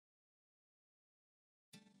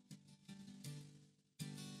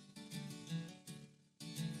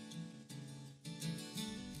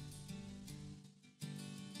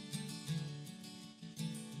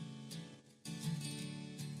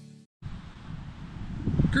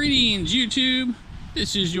Greetings YouTube,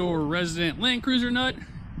 this is your resident Landcruiser nut,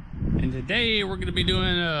 and today we're going to be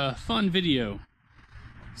doing a fun video.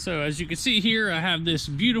 So as you can see here, I have this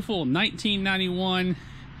beautiful 1991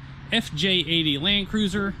 FJ80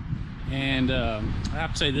 Landcruiser, and I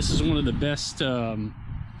have to say this is one of the best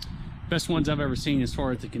ones I've ever seen as far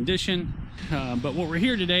as the condition. But what we're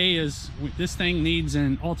here today is this thing needs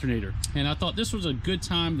an alternator, and I thought this was a good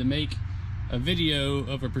time to make a video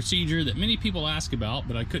of a procedure that many people ask about,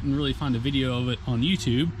 but I couldn't really find a video of it on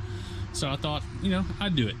YouTube, so I thought, you know,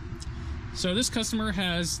 I'd do it. So this customer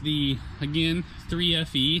has the, again,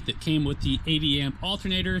 3FE that came with the 80 amp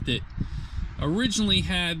alternator that originally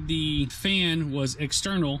had the fan was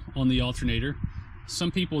external on the alternator.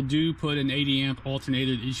 Some people do put an 80 amp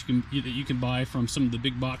alternator that you can buy from some of the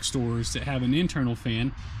big box stores that have an internal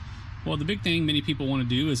fan. Well, the big thing many people want to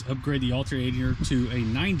do is upgrade the alternator to a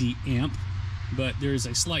 90 amp, but there's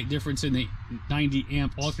a slight difference in the 90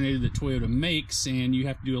 amp alternator that Toyota makes, and you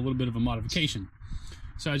have to do a little bit of a modification.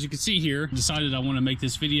 So as you can see here, I decided I want to make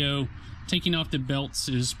this video. Taking off the belts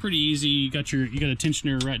is pretty easy. You got a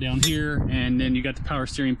tensioner right down here, and then you got the power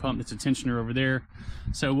steering pump that's a tensioner over there.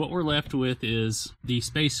 So what we're left with is the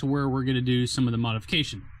space where we're going to do some of the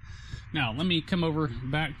modification. Now let me come over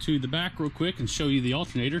back to the back real quick and show you the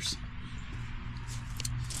alternators.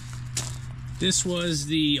 This was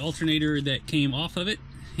the alternator that came off of it,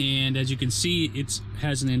 and as you can see, it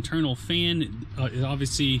has an internal fan.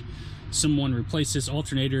 Obviously someone replaced this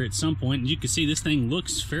alternator at some point, and you can see this thing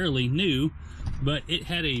looks fairly new, but it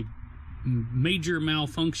had a major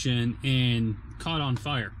malfunction and caught on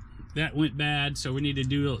fire. That went bad, so we need to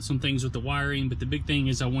do some things with the wiring, but the big thing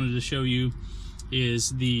is I wanted to show you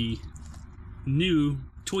is the new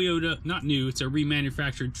Toyota, not new, it's a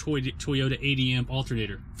remanufactured Toyota 80 amp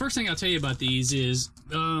alternator. First thing I'll tell you about these is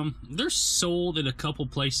they're sold at a couple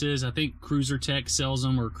places. I think Cruiser Tech sells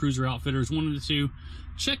them, or Cruiser Outfitters, one of the two.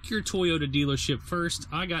 Check your Toyota dealership first.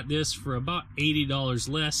 I got this for about $80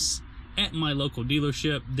 less at my local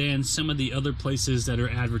dealership than some of the other places that are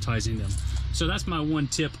advertising them. So that's my one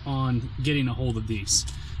tip on getting a hold of these.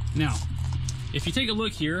 Now, if you take a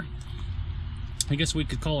look here, I guess we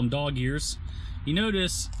could call them dog ears. You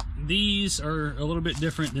notice these are a little bit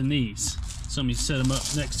different than these. So let me set them up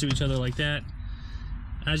next to each other like that.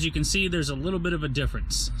 As you can see, there's a little bit of a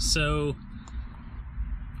difference. So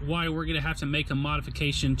why we're going to have to make a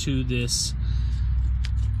modification to these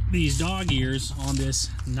dog ears on this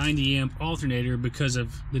 90 amp alternator because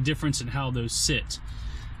of the difference in how those sit.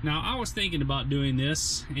 Now I was thinking about doing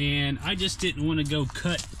this, and I just didn't want to go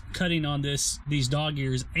cutting on these dog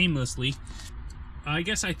ears aimlessly. I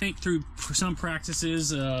guess I think through some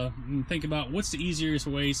practices, and think about what's the easiest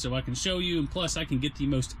way so I can show you, and plus I can get the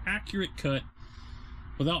most accurate cut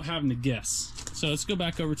without having to guess. So let's go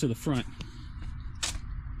back over to the front.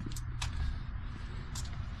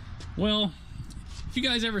 Well, if you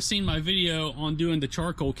guys ever seen my video on doing the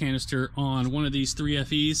charcoal canister on one of these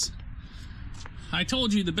 3FEs, I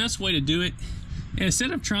told you the best way to do it,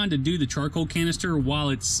 instead of trying to do the charcoal canister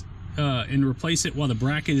while it's and replace it while the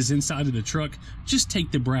bracket is inside of the truck, just take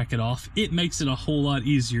the bracket off. It makes it a whole lot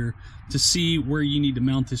easier to see where you need to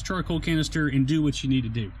mount this charcoal canister and do what you need to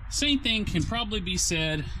do. Same thing can probably be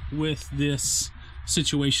said with this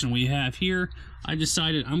situation we have here. I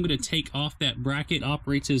decided I'm going to take off that bracket.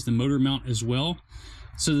 Operates as the motor mount as well,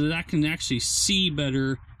 so that I can actually see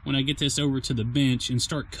better when I get this over to the bench and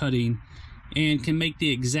start cutting, and can make the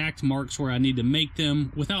exact marks where I need to make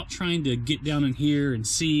them without trying to get down in here and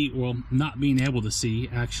see, well, not being able to see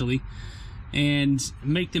actually, and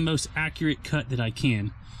make the most accurate cut that I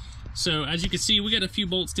can. So as you can see, we got a few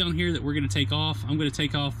bolts down here that we're going to take off. I'm going to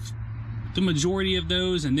take off the majority of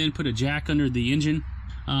those and then put a jack under the engine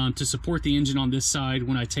to support the engine on this side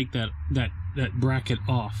when I take that bracket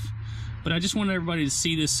off. But I just want everybody to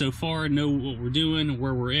see this so far, know what we're doing,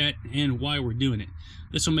 where we're at, and why we're doing it.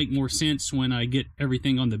 This will make more sense when I get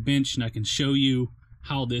everything on the bench and I can show you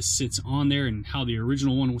how this sits on there and how the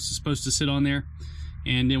original one was supposed to sit on there.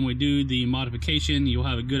 And then we do the modification, you'll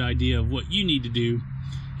have a good idea of what you need to do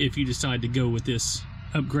if you decide to go with this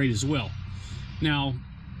upgrade as well. Now,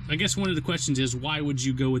 I guess one of the questions is, why would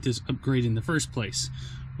you go with this upgrade in the first place?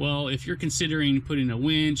 Well, if you're considering putting a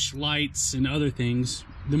winch, lights, and other things,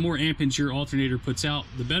 the more ampage your alternator puts out,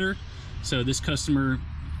 the better. So this customer,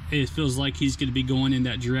 it feels like he's going to be going in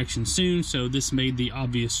that direction soon, so this made the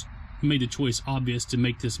choice obvious to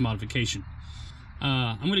make this modification.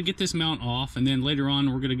 I'm going to get this mount off, and then later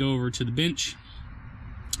on we're going to go over to the bench,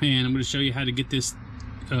 and I'm going to show you how to get this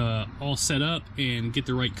all set up and get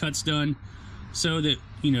the right cuts done, so that,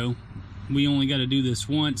 you know, we only got to do this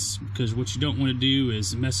once, because what you don't want to do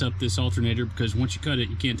is mess up this alternator, because once you cut it,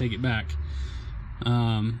 you can't take it back.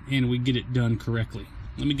 And we get it done correctly.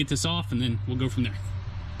 Let me get this off and then we'll go from there.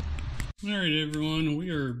 Alright everyone, we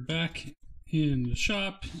are back in the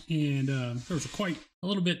shop, and there was a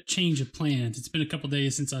little bit change of plans. It's been a couple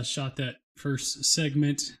days since I shot that first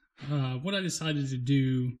segment. What I decided to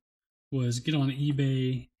do was get on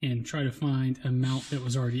eBay and try to find a mount that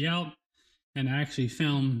was already out, and I actually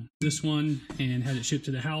found this one and had it shipped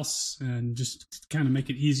to the house, and just to kind of make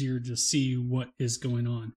it easier to see what is going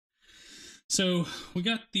on. So we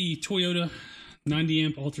got the Toyota 90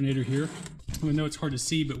 amp alternator here. I know it's hard to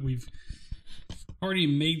see, but we've already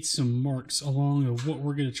made some marks along of what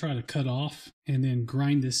we're going to try to cut off and then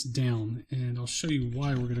grind this down, and I'll show you why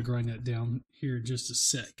we're going to grind that down here in just a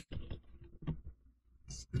sec.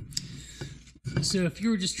 So if you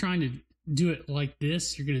were just trying to do it like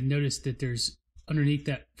this, you're going to notice that there's underneath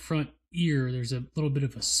that front ear, there's a little bit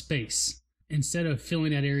of a space. Instead of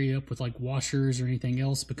filling that area up with like washers or anything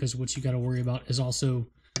else, because what you got to worry about is also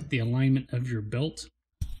the alignment of your belt,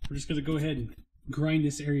 we're just going to go ahead and grind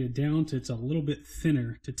this area down to it's a little bit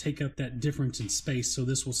thinner to take up that difference in space, so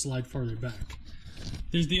this will slide farther back.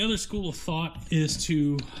 There's the other school of thought is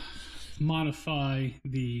to modify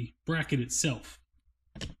the bracket itself.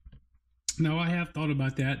 Now, I have thought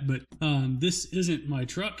about that, but this isn't my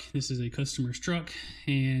truck. This is a customer's truck,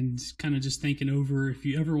 and kind of just thinking over, if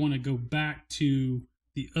you ever want to go back to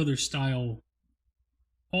the other style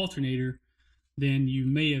alternator, then you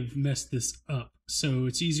may have messed this up. So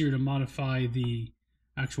it's easier to modify the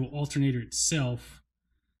actual alternator itself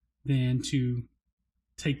than to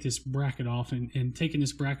take this bracket off. And taking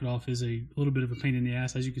this bracket off is a little bit of a pain in the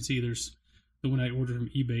ass. As you can see, there's the one I ordered from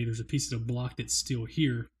eBay. There's a piece of block that's still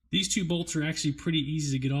here. These two bolts are actually pretty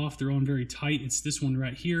easy to get off. They're on very tight. It's this one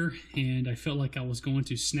right here, and I felt like I was going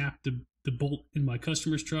to snap the bolt in my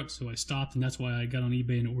customer's truck, so I stopped, and that's why I got on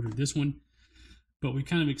eBay and ordered this one. But we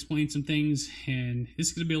kind of explained some things, and this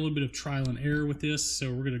is going to be a little bit of trial and error with this.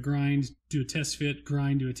 So we're going to grind, do a test fit,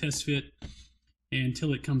 grind, do a test fit,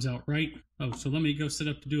 until it comes out right. Oh, so let me go set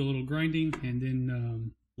up to do a little grinding, and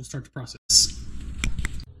then we'll start the process.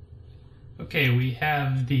 Okay, we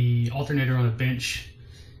have the alternator on a bench.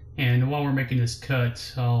 And while we're making this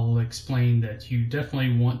cut, I'll explain that you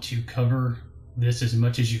definitely want to cover this as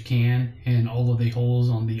much as you can and all of the holes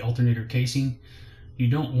on the alternator casing. You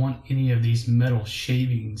don't want any of these metal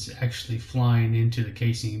shavings actually flying into the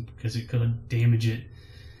casing, because it could damage it,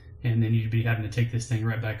 and then you'd be having to take this thing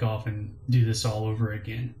right back off and do this all over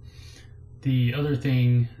again. The other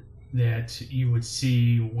thing that you would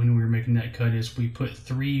see when we were making that cut is we put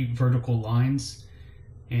 3 vertical lines.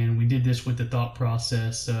 And we did this with the thought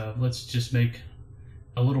process of, let's just make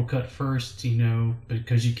a little cut first, you know,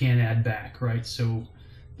 because you can't add back, right? So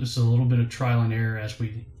this is a little bit of trial and error as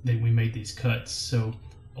we made these cuts. So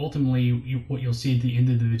ultimately, what you'll see at the end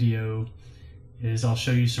of the video is I'll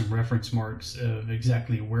show you some reference marks of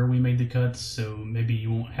exactly where we made the cuts. So maybe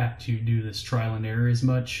you won't have to do this trial and error as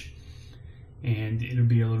much, and it'll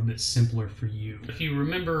be a little bit simpler for you. If you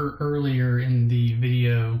remember earlier in the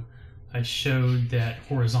video, I showed that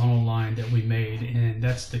horizontal line that we made, and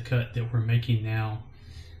that's the cut that we're making now.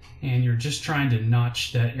 And you're just trying to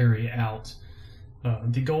notch that area out.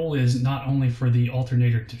 The goal is not only for the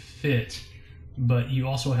alternator to fit, but you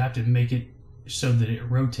also have to make it so that it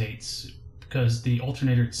rotates, because the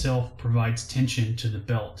alternator itself provides tension to the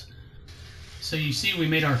belt. So you see we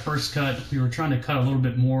made our first cut. We were trying to cut a little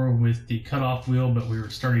bit more with the cutoff wheel, but we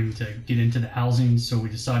were starting to get into the housing, so we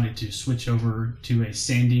decided to switch over to a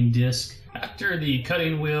sanding disc. After the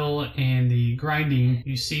cutting wheel and the grinding,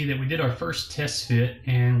 you see that we did our first test fit,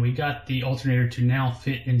 and we got the alternator to now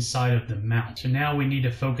fit inside of the mount. So now we need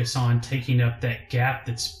to focus on taking up that gap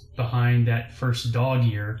that's behind that first dog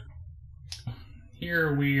ear.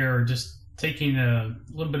 Here we are just taking a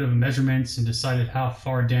little bit of measurements and decided how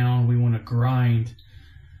far down we want to grind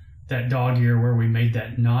that dog ear where we made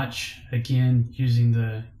that notch. Again, using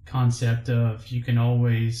the concept of you can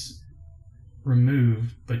always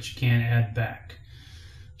remove, but you can't add back.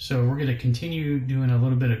 So we're going to continue doing a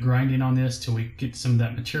little bit of grinding on this till we get some of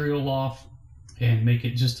that material off and make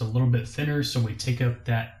it just a little bit thinner, so we take up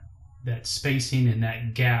that spacing and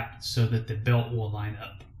that gap so that the belt will line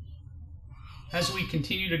up. As we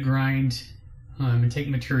continue to grind and take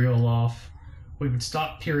material off, we would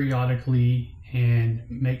stop periodically and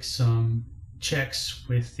make some checks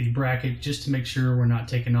with the bracket just to make sure we're not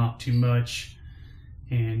taking off too much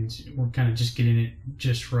and we're kind of just getting it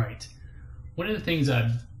just right. One of the things I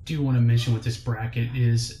do want to mention with this bracket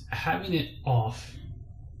is having it off,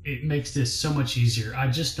 it makes this so much easier. I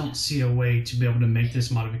just don't see a way to be able to make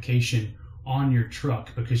this modification on your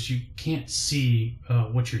truck because you can't see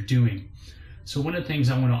what you're doing. So one of the things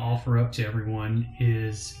I want to offer up to everyone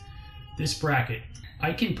is this bracket.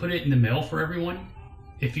 I can put it in the mail for everyone.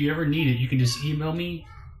 If you ever need it, you can just email me,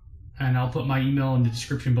 and I'll put my email in the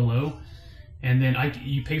description below. And then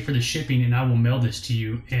you pay for the shipping, and I will mail this to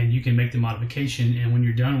you, and you can make the modification. And when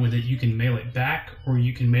you're done with it, you can mail it back, or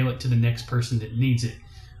you can mail it to the next person that needs it.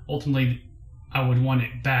 Ultimately, I would want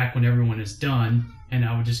it back when everyone is done, and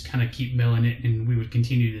I would just kind of keep mailing it, and we would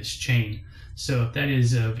continue this chain. So if that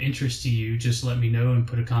is of interest to you, just let me know and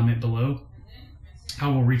put a comment below. I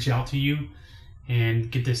will reach out to you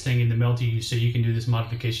and get this thing in the mail to you so you can do this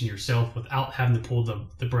modification yourself without having to pull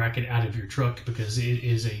the bracket out of your truck, because it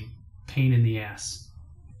is a pain in the ass.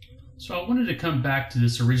 So I wanted to come back to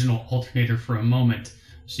this original alternator for a moment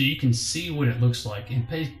so you can see what it looks like, and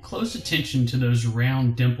pay close attention to those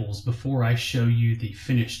round dimples before I show you the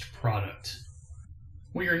finished product.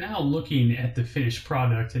 We are now looking at the finished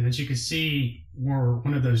product, and as you can see where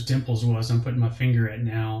one of those dimples was, I'm putting my finger at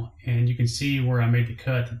now, and you can see where I made the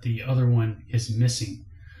cut that the other one is missing,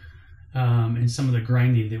 and some of the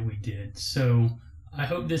grinding that we did. So I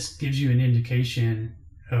hope this gives you an indication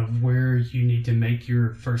of where you need to make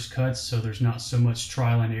your first cuts so there's not so much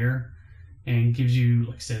trial and error, and gives you,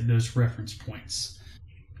 like I said, those reference points.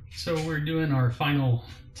 So we're doing our final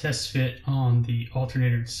test fit on the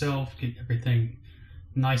alternator itself, get everything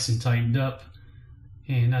nice and tightened up.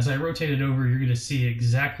 And as I rotate it over, you're going to see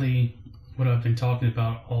exactly what I've been talking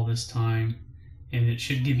about all this time, and it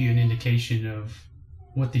should give you an indication of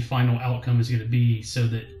what the final outcome is going to be so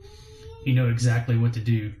that you know exactly what to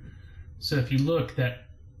do. So if you look, that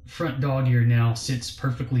front dog ear now sits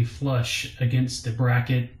perfectly flush against the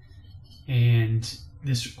bracket, and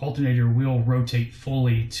this alternator will rotate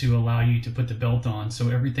fully to allow you to put the belt on, so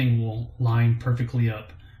everything will line perfectly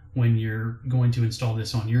up when you're going to install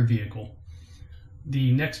this on your vehicle.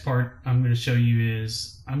 The next part I'm going to show you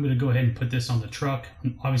is I'm going to go ahead and put this on the truck.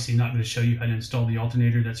 I'm obviously not going to show you how to install the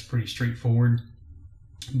alternator. That's pretty straightforward.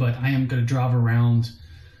 But I am going to drive around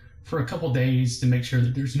for a couple days to make sure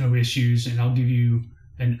that there's no issues, and I'll give you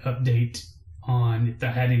an update on if I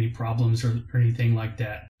had any problems or anything like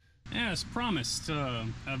that. As promised,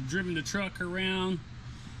 I've driven the truck around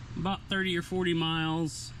about 30 or 40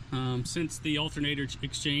 miles since the alternator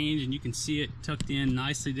exchange, and you can see it tucked in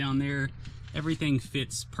nicely down there. Everything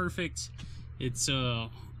fits perfect. It's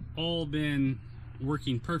all been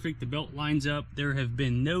working perfect. The belt lines up. There have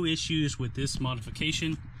been no issues with this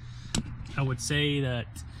modification. I would say that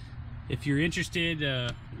if you're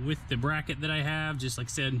interested with the bracket that I have, just like I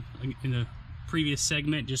said in the previous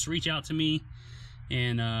segment, just reach out to me,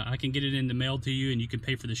 and I can get it in the mail to you, and you can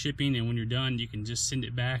pay for the shipping, and when you're done you can just send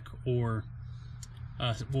it back, or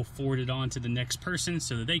we'll forward it on to the next person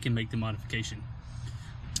so that they can make the modification.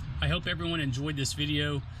 I hope everyone enjoyed this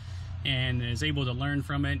video and is able to learn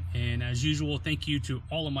from it, and as usual, thank you to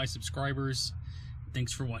all of my subscribers.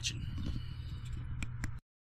 Thanks for watching.